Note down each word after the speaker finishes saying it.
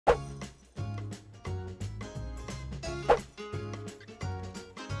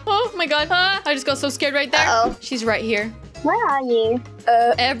Oh my god. I just got so scared right there. Uh-oh. She's right here. Where are you?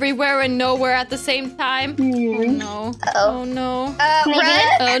 Everywhere and nowhere at the same time. Oh no. Uh-oh. Oh no. Run.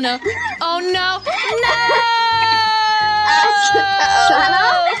 Oh no. Oh no.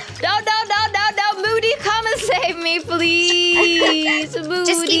 No! No, Moody, come and save me, please. Moody.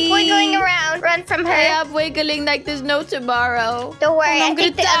 Just keep wiggling around. Run from her. I'm wiggling like there's no tomorrow. Don't worry, I'm I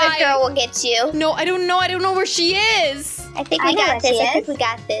think the gonna other die. girl will get you. No, I don't know. I don't know where she is. I think I we know got where this. she I think is. we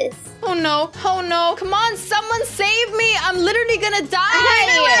got this. Oh no. Oh no. Come on, someone save me. I'm literally gonna die.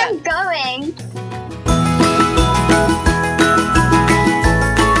 I don't know where I'm going.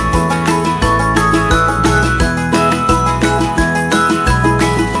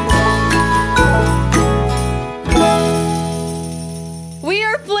 We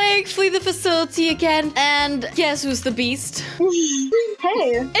are playing Flee the Facility again. And guess who's the beast? Who?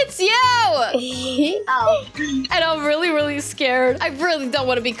 It's you! Oh. And I'm really scared. I really don't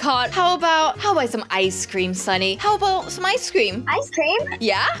want to be caught. How about some ice cream, Sunny? How about some ice cream? Ice cream?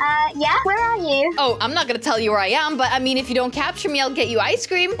 Yeah? Yeah. Where are you? Oh, I'm not gonna tell you where I am, but I mean, if you don't capture me, I'll get you ice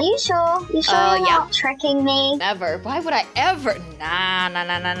cream. Are you sure? You sure you're yeah. not tricking me? Never. Why would I ever? Nah.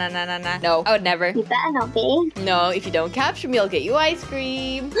 No, I would never. You better not be. No, if you don't capture me, I'll get you ice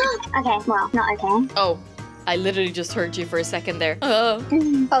cream. Okay, well, not okay. Oh, I literally just heard you for a second there. Oh,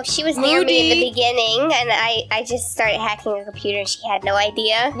 she was near me in Moody. the beginning, and I just started hacking her computer, and she had no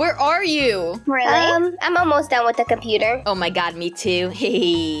idea. Where are you? Really? I'm almost done with the computer. Oh my god, me too.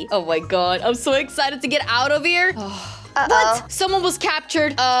 Hey. Oh my god, I'm so excited to get out of here. Oh. Uh-oh. What? Someone was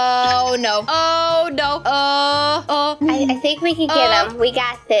captured. Oh no. Oh no. I think we can get him. We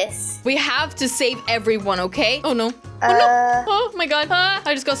got this. We have to save everyone, okay? Oh no. Oh no. Oh my god.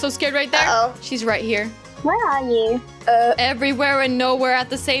 I just got so scared right there. Uh-oh. She's right here. Where are you? Everywhere and nowhere at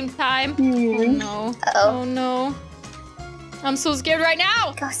the same time. Oh no. Uh-oh. Oh no. I'm so scared right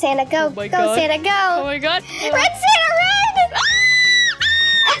now. Go, Santa, go. Oh my Go, God. Santa, go. Oh my god. Run, Santa, run!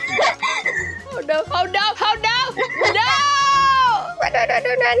 Oh no. Oh no. Oh no. No.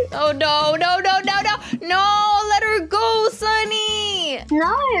 Run. Oh no. No, let her go, Sunny.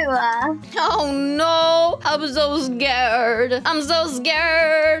 No. Oh no. I'm so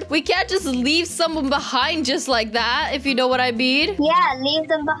scared. We can't just leave someone behind just like that, if you know what I mean. Yeah, leave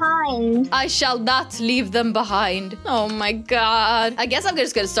them behind. I shall not leave them behind. Oh my god. I guess I'm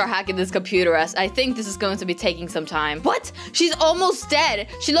just gonna start hacking this computer as I think this is going to be taking some time. What? She's almost dead.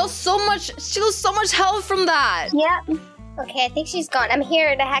 She lost so much health from that. Yep. Okay, I think she's gone. I'm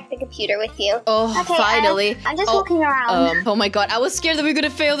here to hack the computer with you. Oh, Okay, finally. I'm just walking around. Oh my god. I was scared that we were gonna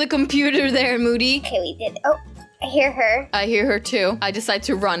fail the computer there, Moody. Okay, we did. Oh, I hear her. I hear her too. I decide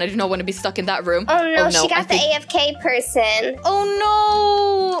to run. I do not want to be stuck in that room. Oh no, she I got the think- AFK person. Oh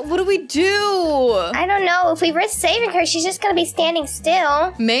no! What do we do? I don't know. If we risk saving her, she's just gonna be standing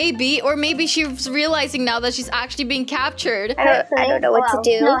still. Maybe, or maybe she's realizing now that she's actually being captured. I don't know what to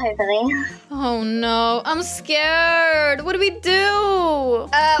do. Not hopefully. Oh no, I'm scared. What do we do?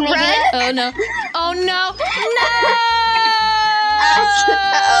 Maybe Run. Oh no. Oh no.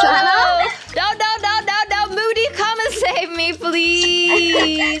 No! No, Moody, come and save me,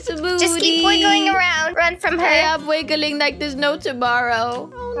 please. Moody. Just keep wiggling around. Run from her. I'm wiggling like there's no tomorrow.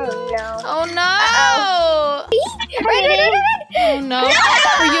 Oh no. Oh no! Oh no!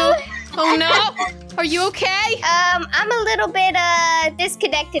 Are you? Oh no! Are you okay? I'm a little bit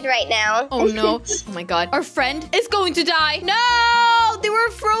disconnected right now. Oh no! Oh my god! Our friend is going to die. No! They were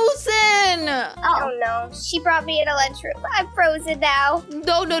frozen. Oh no. She brought me in a lunchroom. I'm frozen now.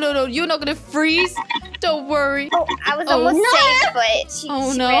 No! You're not gonna freeze. Don't worry. Oh, I was Oh, almost no. safe, but she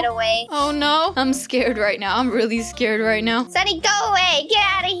no! ran away. Oh no! I'm scared right now. I'm really scared right now. Sunny, go away. Get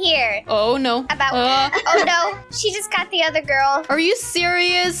out of here. Oh no! Oh no. She just got the other girl. Are you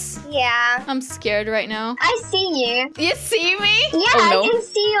serious? Yeah. I'm scared right now. I see you. You see me? Yeah, Oh no! I can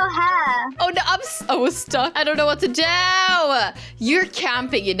see your hair. Oh no! I was stuck. I don't know what to do. You're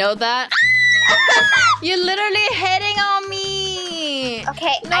camping. You know that? You're literally hitting on me.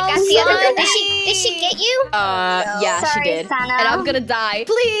 Okay, No, I got the other girl. Sunny. Did she get you? Yeah, Sorry, she did. Sana. And I'm gonna die.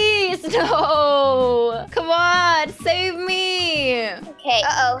 Please, no. Come on, save me. Okay.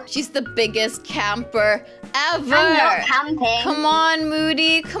 Uh-oh. She's the biggest camper ever. I'm not camping. Come on,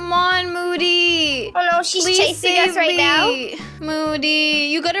 Moody. Come on, Moody. Oh no, she's Please chasing us save right now. me. Moody,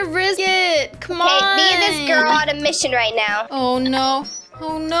 you gotta risk it. Come Okay, on. me and this girl are on a mission right now. Oh no.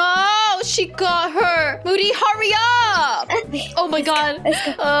 Oh no, she got her. Moody, hurry up. Oh my god.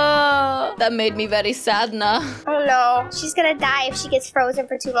 That made me very sad now. Oh no, she's gonna die if she gets frozen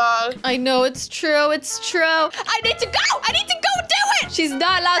for too long. I know, it's true. I need to go. Do it. She's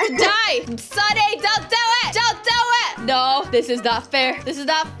not allowed to die. Sunny, don't do it. Don't do it. No, this is not fair. This is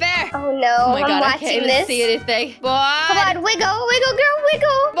not fair. Oh no, Oh my I'm god, I watching can't even this. see anything. Come on, wiggle, wiggle, girl,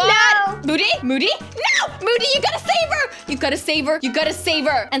 wiggle. What? No. Moody? No! Moody, you gotta save her! You gotta save her. You gotta save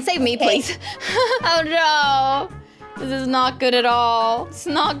her. And save me, Okay. please. Oh no. This is not good at all. It's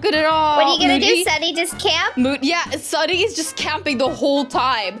not good at all. What are you gonna Moody? do, Sunny? Just camp? Yeah, Sunny is just camping the whole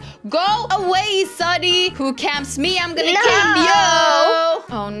time. Go away, Sunny. Who camps me? I'm gonna No. camp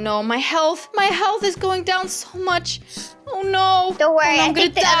you. Oh no, my health is going down so much. Oh no. Don't worry, Oh, no, I I'm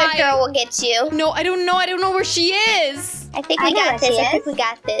think the gonna other die. girl will get you. No, I don't know where she is. I think I we know got where this. she I think is. we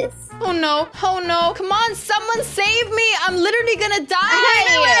got this. Oh no, come on, someone save me. I'm literally gonna die. I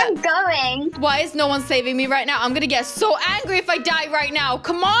don't know where I'm going. Why is no one saving me right now? I'm gonna get so angry if I die right now.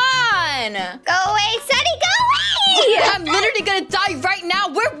 Come on. Go away, Sunny, go away! I'm literally gonna die right now.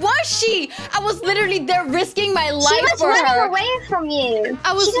 Where was she? I was literally there risking my life She was for running her. away from you.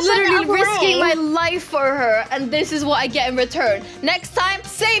 I was She just went literally away. risking my life for her, and this is what I get in return. Next time,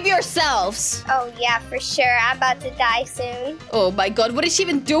 save yourselves. Oh yeah, for sure. I'm about to die soon. Oh my god, what is she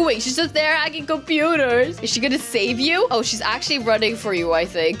even doing? She's just there hacking computers. Is she gonna save you? Oh, she's actually running for you, I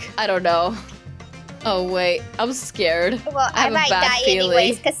think. I don't know. Oh wait, I'm scared. Well, I have a might bad die feeling.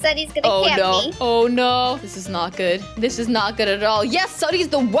 anyways, because Sunny's gonna Oh camp no. me. Oh no. This is not good. This is not good at all. Yes, Sunny's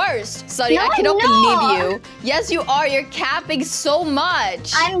the worst. Sunny, No, I cannot I'm believe not. you. Yes, you are. You're capping so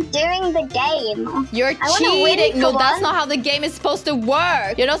much. I'm doing the game. You're wanna win cheating. for No, that's once. not how the game is supposed to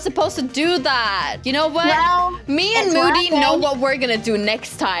work. You're not supposed to do that. You know what? Well, Me and it's Moody working. know what we're gonna do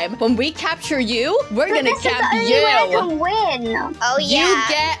next time. When we capture you, we're But gonna this is the camp only way I you. can win. Oh yeah. You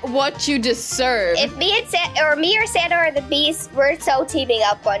get what you deserve. If me or Santa or the Beast, we're so teaming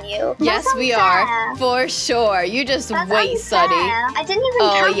up on you. Yes, That's we unfair. are. For sure. You just That's wait, unfair. Sunny. I didn't even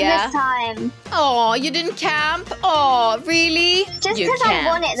Oh, camp yeah? this time. Oh, you didn't camp? Oh, really? Just You because I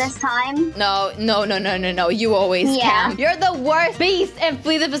won camped. it this time. No. You always Yeah. camp. You're the worst beast and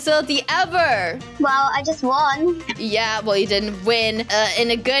flee the facility ever. Well, I just won. Yeah, well, you didn't win.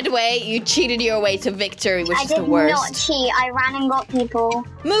 In a good way, you cheated your way to victory, which I is the did worst. not cheat. I ran and got people.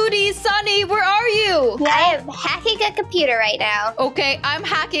 Moody, Sunny, where are you? I am hacking a computer right now. Okay, I'm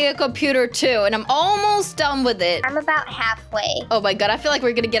hacking a computer too, and I'm almost done with it. I'm about halfway. Oh my god, I feel like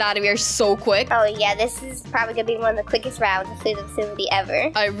we're gonna get out of here so quick. Oh yeah, this is probably gonna be one of the quickest rounds to flee the facility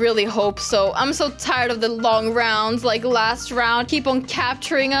ever. I really hope so. I'm so tired of the long rounds, like last round. Keep on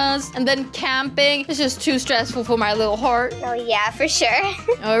capturing us and then camping. It's just too stressful for my little heart. Oh yeah, for sure.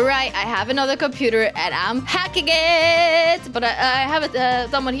 All right, I have another computer and I'm hacking it. But I have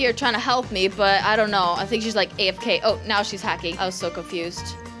someone here trying to help me, but I don't know. I think she's like AFK. Oh, now she's hacking. I was so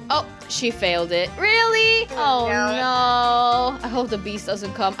confused. Oh, she failed it. Really? Oh no. I hope the beast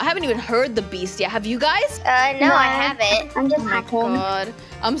doesn't come. I haven't even heard the beast yet. Have you guys? No, I haven't. I'm just Oh my hacking. god.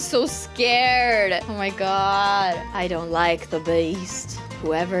 I'm so scared. Oh my god. I don't like the beast.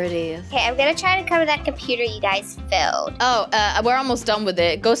 Whoever it is. Okay, I'm gonna try to cover that computer you guys filled. Oh, we're almost done with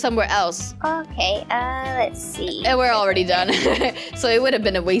it. Go somewhere else. Okay, let's see. And we're already done. So it would have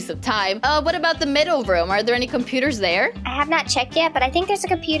been a waste of time. What about the middle room? Are there any computers there? I have not checked yet, but I think there's a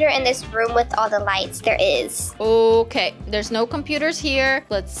computer in this room with all the lights. There is. Okay. There's no computers here.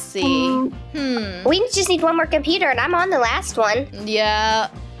 Let's see. We just need one more computer, and I'm on the last one. Yeah.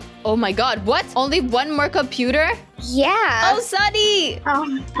 Oh my god. What? Only one more computer? Yeah. Oh, Sunny!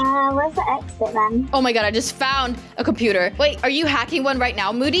 Where's the exit then? Oh my god, I just found a computer. Wait, are you hacking one right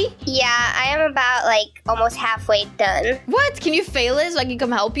now, Moody? Yeah, I am about like almost halfway done. What? Can you fail it so I can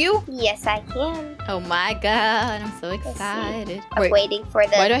come help you? Yes, I can. Oh my god, I'm so excited. I'm Wait, waiting for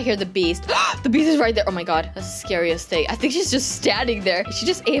why do the. I hear the beast? The beast is right there. Oh my god, that's the scariest thing. I think she's just standing there. Is she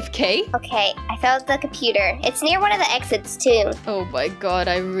just AFK? Okay, I found the computer. It's near one of the exits too. Oh my god,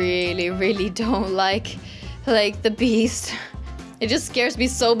 I really don't like the beast. It just scares me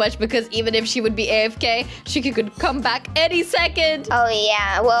so much because even if she would be AFK, she could come back any second. Oh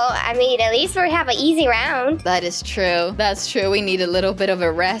yeah. Well, I mean, at least we have an easy round. That is true. That's true. We need a little bit of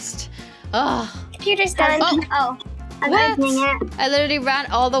a rest. Oh, Computer's done. Oh. I'm What? opening it. I literally ran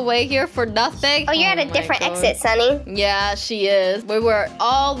all the way here for nothing. Oh, you're at a my different God. exit, Sunny. Yeah, she is. We were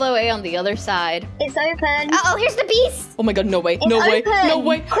all the way on the other side. It's open. Oh, here's the beast. Oh my god, no way. It's No way. open. No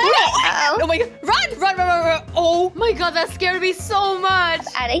way. Quit it. Uh-oh. Oh my god. Run. Oh my god, that scared me so much.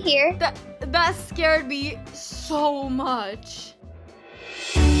 Out of here. That scared me so much.